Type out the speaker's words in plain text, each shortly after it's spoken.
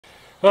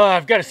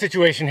I've got a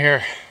situation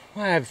here.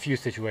 Well, I have a few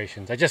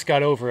situations. I just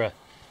got over a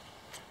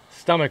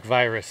stomach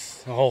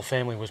virus. The whole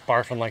family was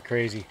barfing like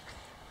crazy.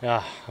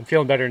 I'm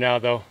feeling better now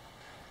though.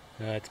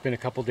 It's been a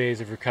couple days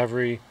of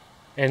recovery,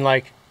 and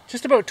like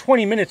just about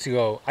 20 minutes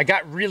ago I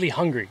got really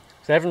hungry,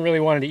 so I haven't really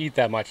wanted to eat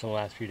that much in the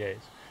last few days.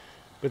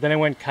 But then I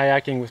went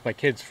kayaking with my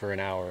kids for an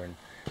hour, and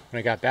when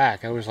I got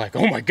back I was like,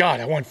 oh my god,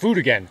 I want food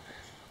again.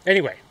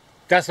 Anyway,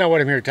 that's not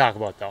what I'm here to talk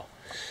about though.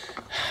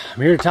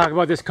 I'm here to talk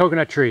about this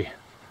coconut tree.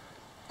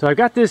 So I've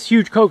got this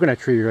huge coconut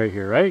tree right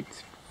here, right?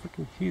 It's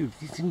freaking huge.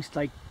 These things,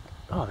 like,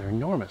 oh, they're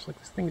enormous. Look,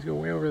 these things go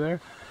way over there.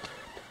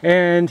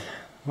 And,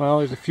 well,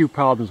 there's a few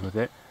problems with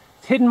it.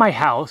 It's hidden my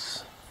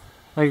house.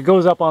 Like, it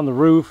goes up on the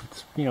roof.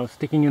 It's, you know,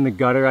 sticking in the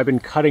gutter. I've been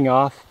cutting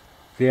off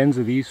the ends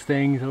of these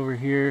things over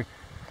here.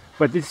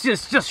 But it's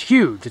just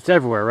huge. It's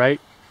everywhere, right?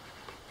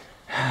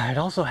 It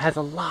also has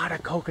a lot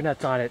of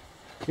coconuts on it.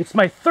 It's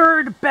my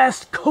third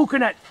best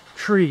coconut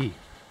tree.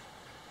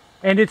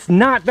 And it's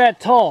not that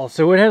tall,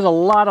 so it has a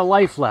lot of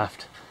life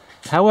left.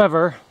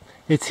 However,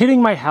 it's hitting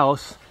my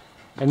house,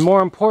 and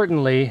more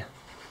importantly,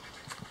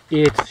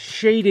 it's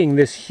shading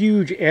this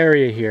huge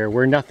area here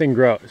where nothing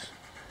grows.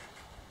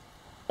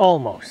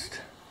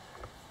 Almost.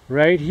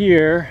 Right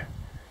here,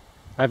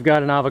 I've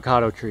got an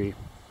avocado tree.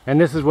 And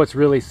this is what's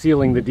really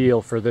sealing the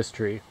deal for this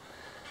tree.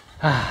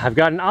 I've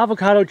got an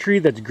avocado tree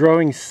that's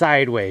growing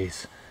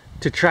sideways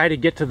to try to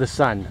get to the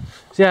sun.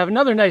 See, I have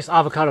another nice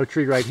avocado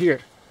tree right here.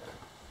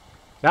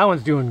 That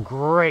one's doing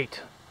great.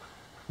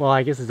 Well,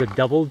 I guess it's a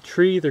double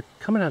tree. They're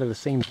coming out of the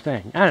same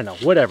thing. I don't know,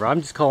 whatever. I'm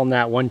just calling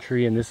that one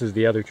tree and this is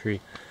the other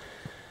tree.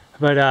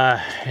 But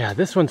yeah,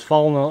 this one's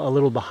fallen a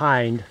little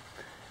behind.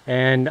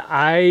 And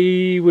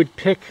I would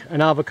pick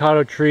an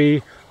avocado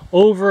tree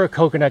over a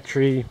coconut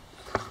tree.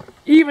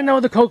 Even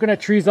though the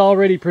coconut tree's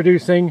already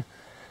producing.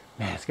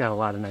 Man, it's got a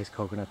lot of nice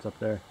coconuts up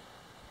there.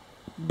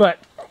 But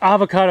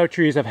avocado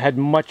trees have had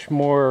much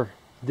more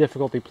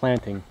difficulty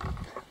planting.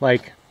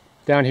 Like,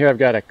 down here I've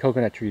got a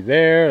coconut tree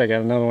there, I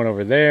got another one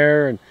over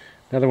there, and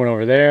another one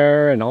over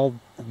there, and all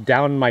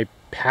down my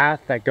path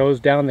that goes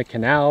down the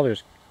canal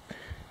there's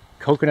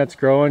coconuts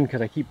growing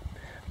because I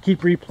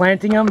keep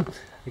replanting them.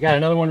 I got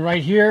another one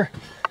right here.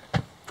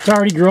 It's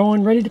already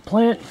growing, ready to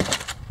plant.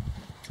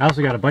 I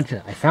also got a bunch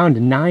of, I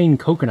found 9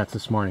 coconuts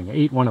this morning. I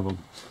ate one of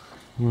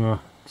them.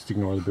 Just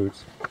ignore the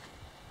boots.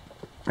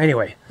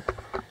 Anyway,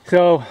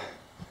 so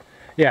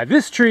yeah,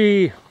 this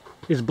tree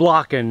is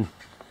blocking,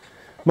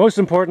 most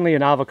importantly,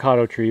 an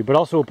avocado tree, but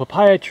also a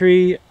papaya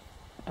tree,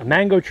 a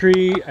mango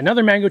tree,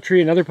 another mango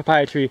tree, another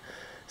papaya tree.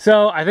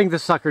 So I think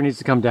this sucker needs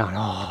to come down.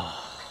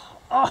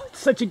 Oh, it's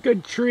such a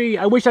good tree.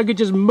 I wish I could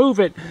just move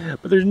it,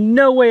 but there's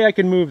no way I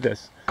can move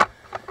this.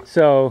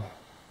 So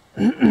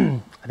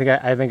I think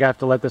I have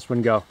to let this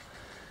one go.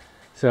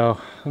 So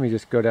let me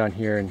just go down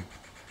here and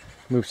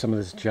move some of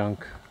this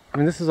junk. I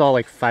mean, this is all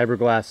like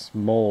fiberglass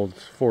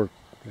molds for,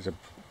 there's a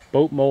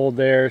boat mold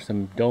there,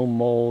 some dome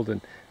mold,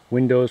 and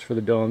windows for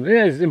the dome.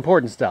 Yeah, it's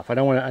important stuff. I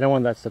don't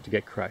want that stuff to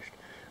get crushed,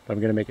 but I'm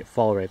gonna make it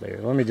fall right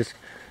later. Let me just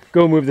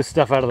go move this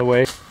stuff out of the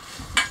way.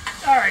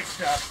 All right,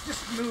 stuff.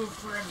 Just move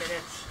for a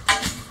minute.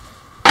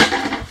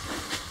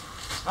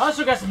 I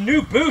also got some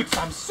new boots.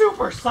 I'm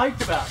super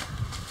psyched about.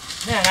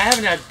 Man, I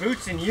haven't had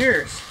boots in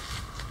years.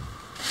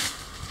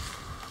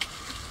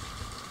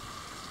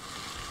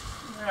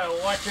 Gotta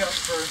watch out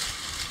for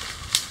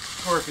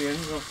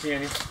scorpions. Don't see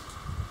any.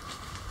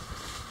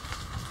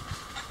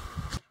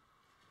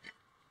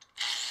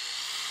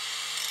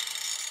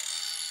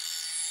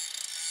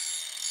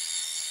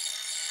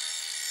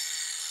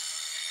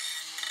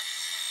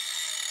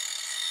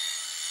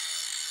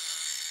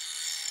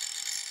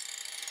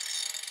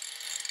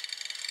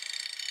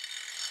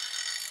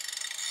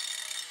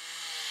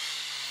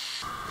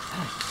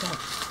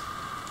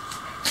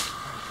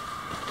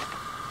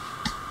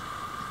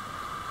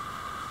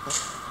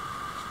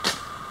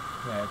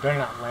 Yeah, it better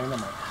not land on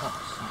my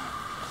house.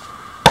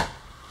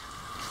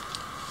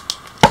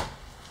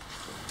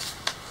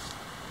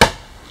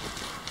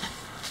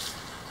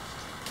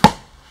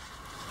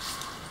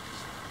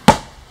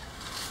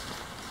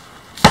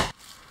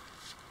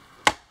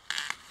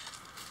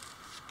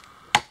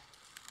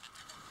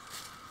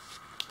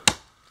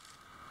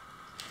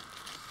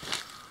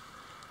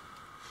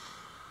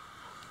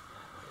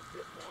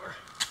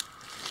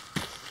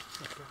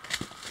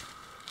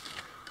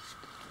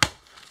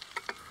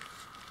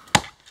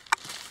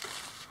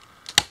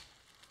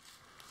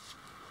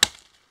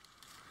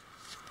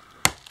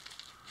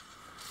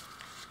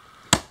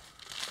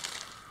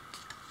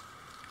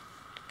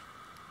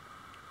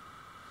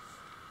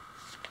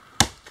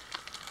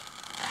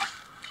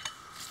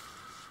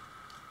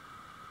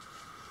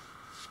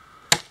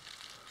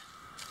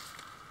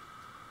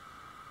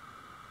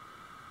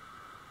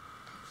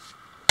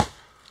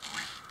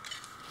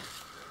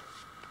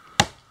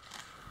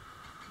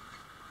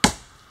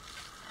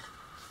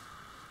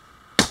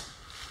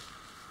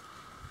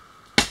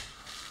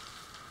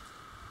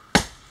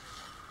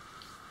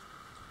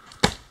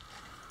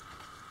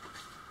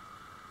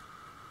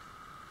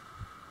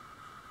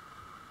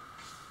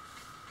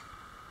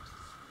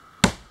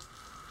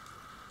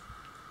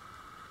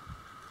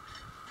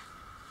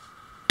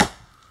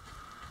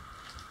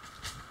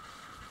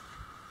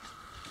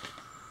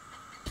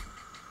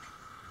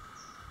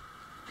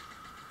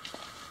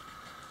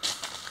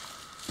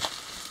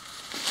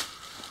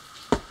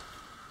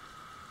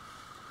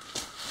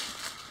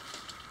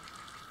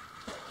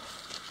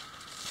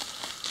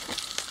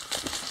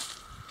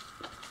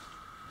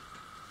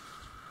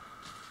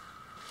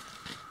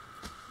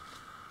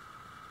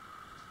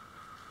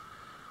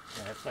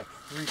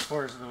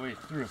 3/4 of the way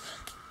through.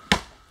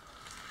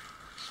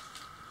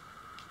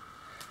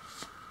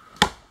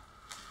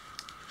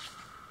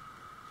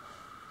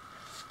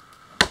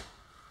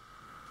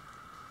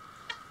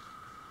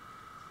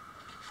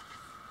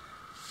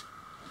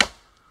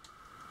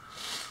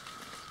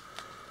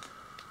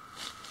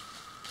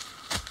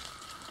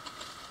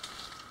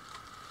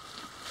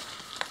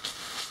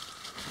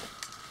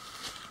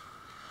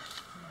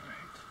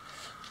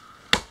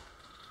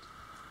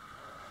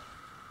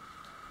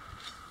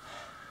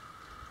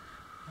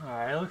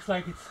 Alright, it looks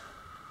like it's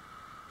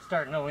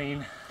starting to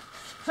lean.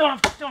 So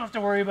don't have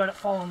to worry about it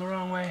falling the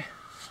wrong way.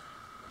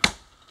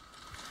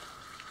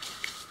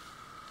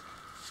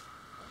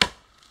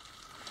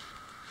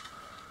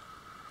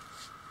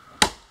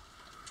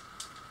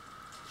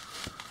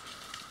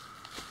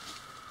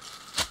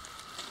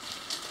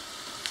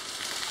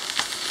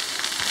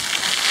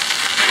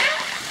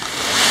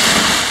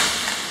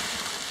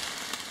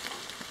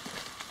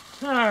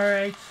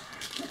 Alright.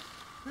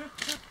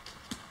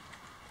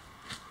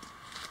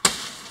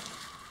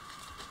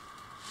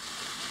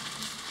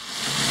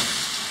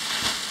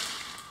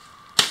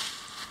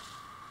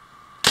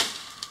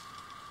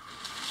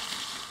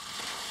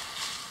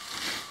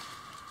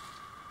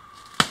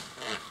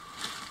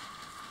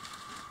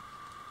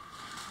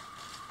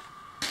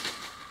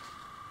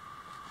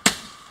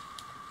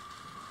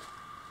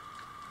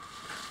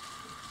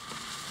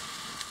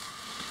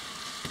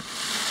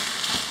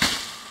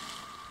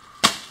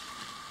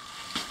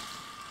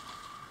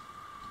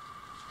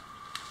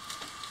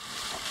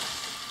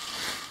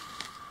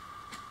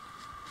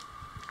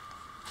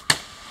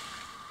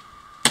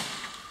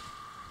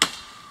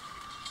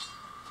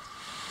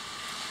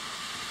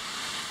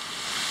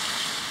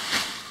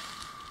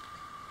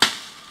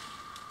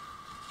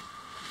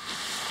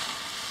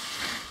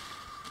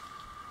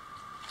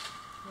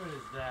 What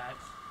is that?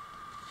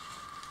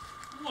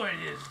 What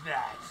is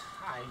that?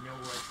 I know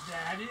what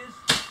that is.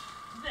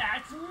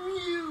 That's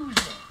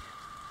music.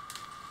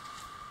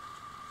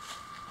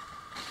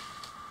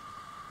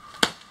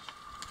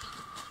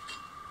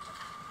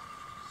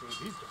 Save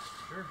these guys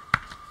for sure.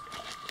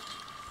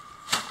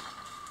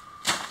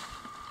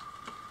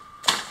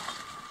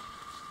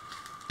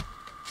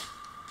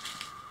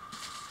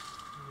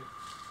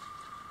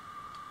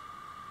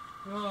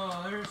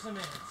 Oh, there's some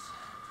ants.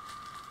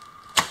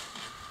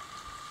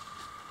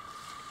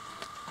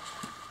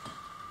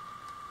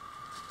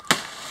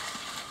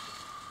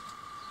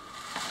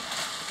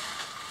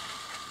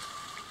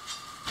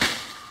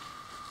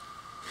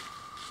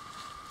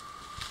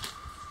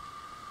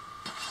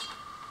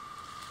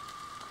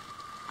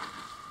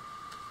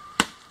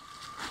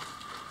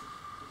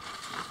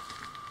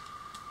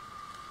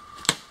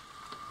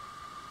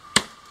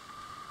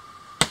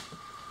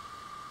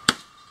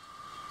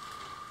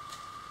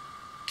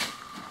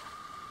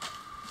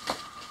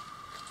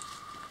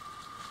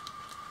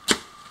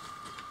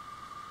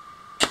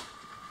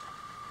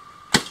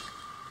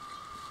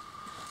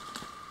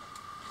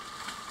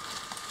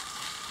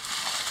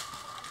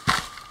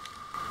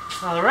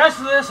 Now the rest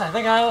of this, I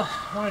think I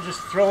want to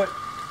just throw it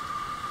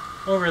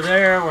over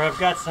there where I've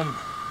got some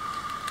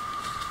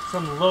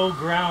low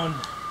ground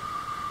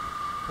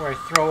where I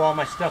throw all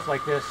my stuff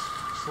like this,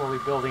 slowly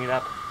building it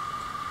up.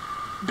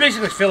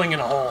 Basically filling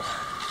in a hole.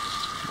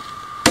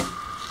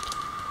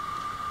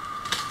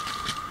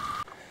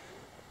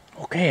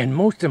 Okay, and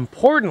most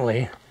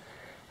importantly,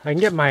 I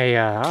can get my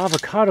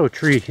avocado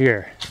tree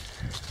here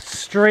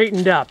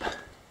straightened up.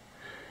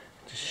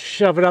 Just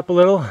shove it up a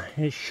little,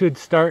 and it should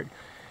start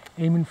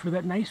aiming for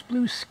that nice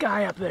blue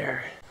sky up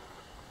there.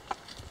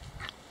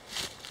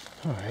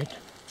 Alright.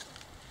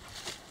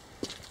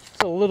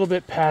 It's a little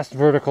bit past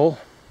vertical.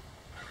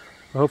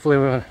 Hopefully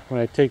when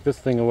I take this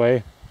thing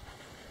away,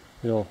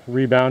 it'll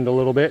rebound a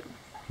little bit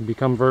and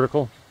become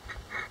vertical.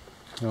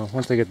 Now,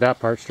 once I get that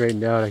part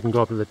straightened out, I can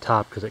go up to the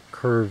top because it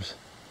curves.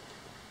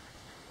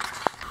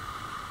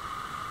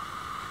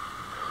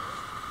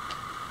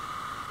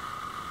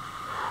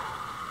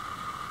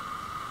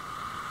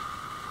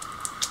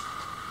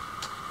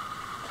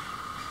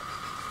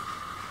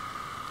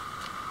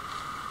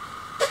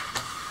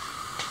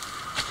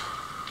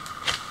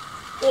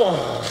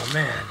 Oh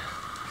man,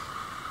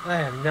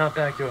 I am not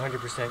back to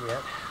 100%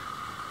 yet.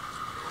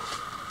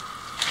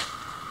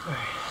 All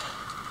right.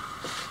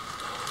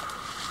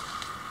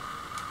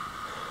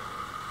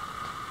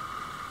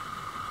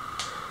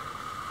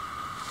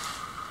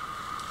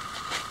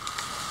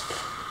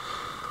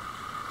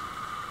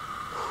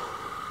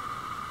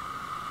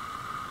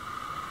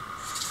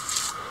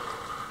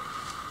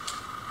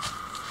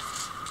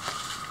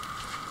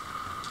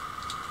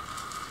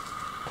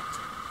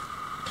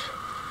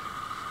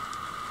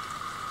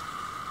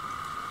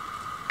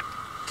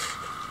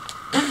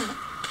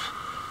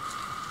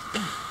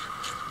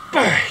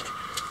 Alright.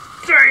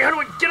 Sorry, how do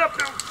I get up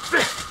now?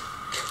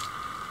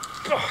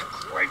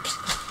 Oh, great.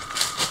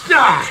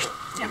 Ah,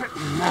 damn it.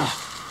 No.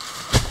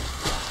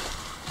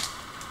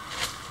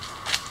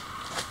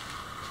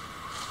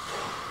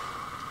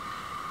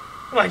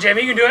 Come on,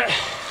 Jaimie, you can do it.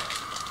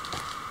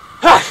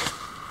 Ah.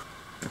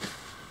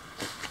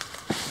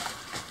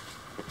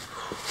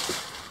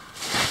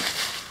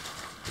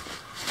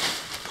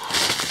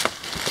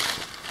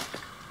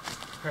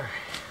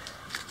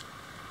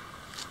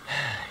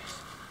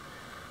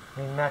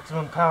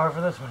 maximum power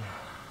for this one.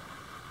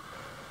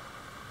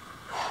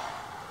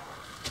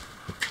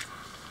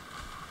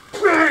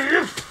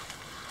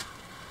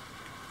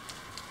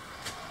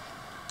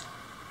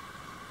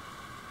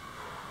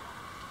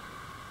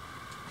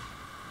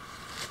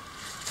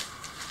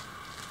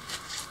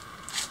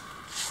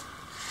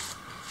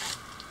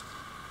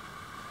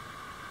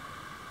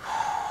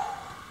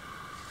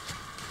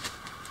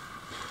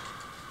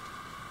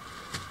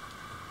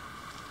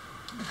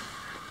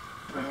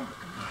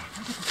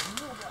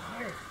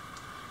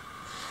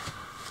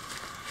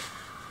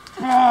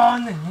 Oh,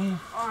 on the knee,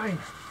 fine.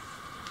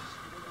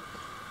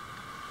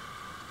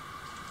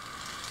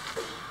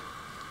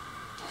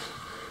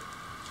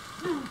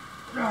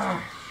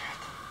 Oh, shit.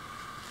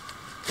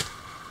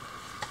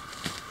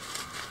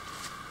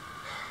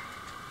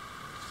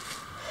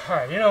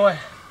 Alright, you know what?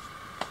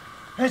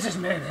 Let's just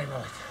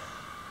manhandle it.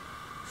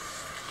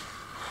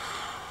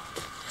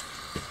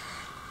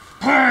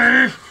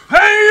 Hey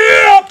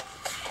up!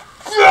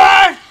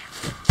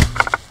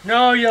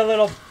 No, you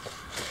little...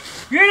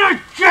 You're not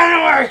getting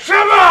away!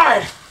 Come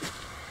on!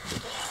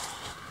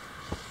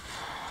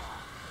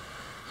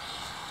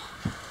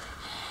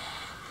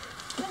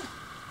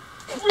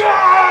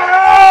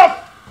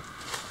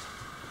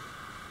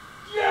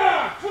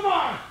 Yeah, come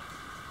on!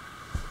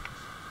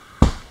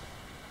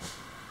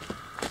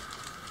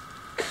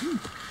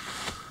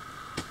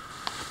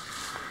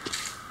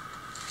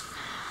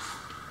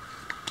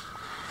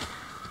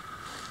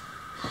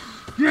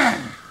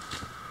 Yeah!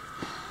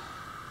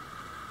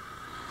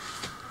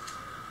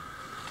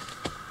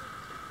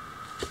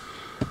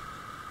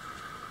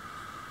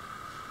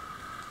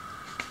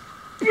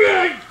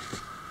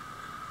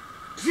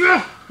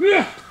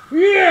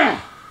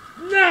 Yeah!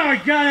 Now I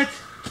got it!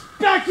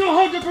 Back to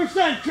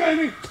 100%,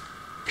 Jaimie!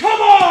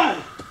 Come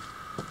on!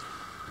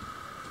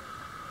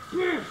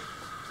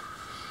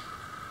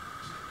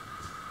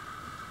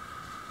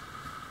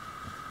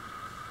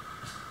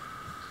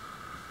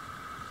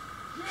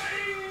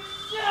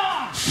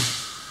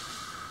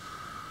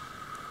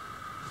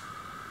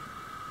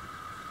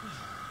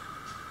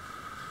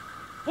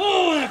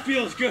 Oh, that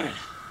feels good!